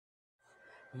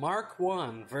Mark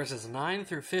 1, verses 9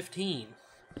 through 15.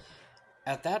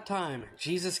 At that time,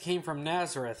 Jesus came from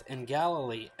Nazareth in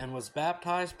Galilee and was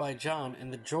baptized by John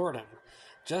in the Jordan.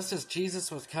 Just as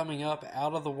Jesus was coming up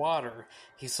out of the water,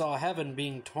 he saw heaven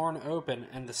being torn open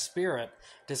and the Spirit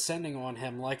descending on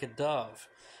him like a dove.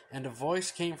 And a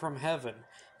voice came from heaven,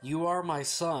 "You are my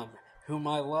Son, whom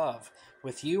I love.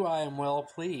 With you I am well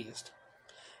pleased."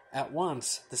 At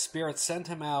once the Spirit sent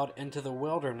him out into the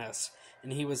wilderness,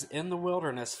 and he was in the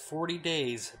wilderness 40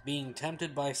 days, being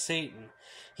tempted by Satan.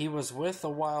 He was with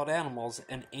the wild animals,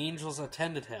 and angels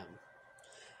attended him.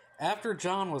 After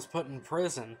John was put in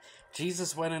prison,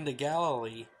 Jesus went into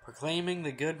Galilee, proclaiming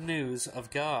the good news of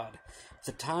God.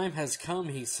 "The time has come,"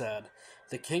 he said.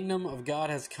 "The kingdom of God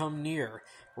has come near.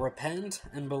 Repent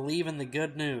and believe in the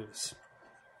good news."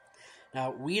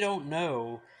 Now, we don't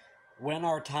know when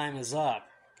our time is up.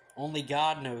 Only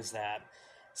God knows that.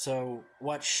 So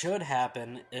what should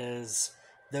happen is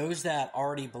those that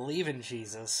already believe in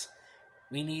Jesus,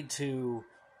 we need to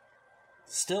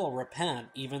still repent.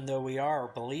 Even though we are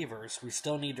believers, we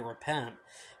still need to repent.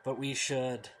 But we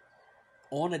should,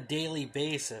 on a daily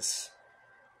basis,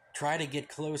 try to get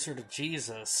closer to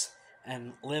Jesus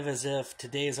and live as if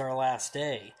today's our last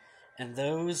day. And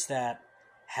those that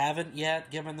haven't yet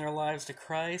given their lives to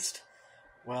Christ,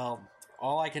 well,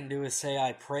 all I can do is say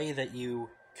I pray that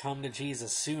you come to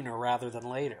Jesus sooner rather than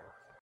later.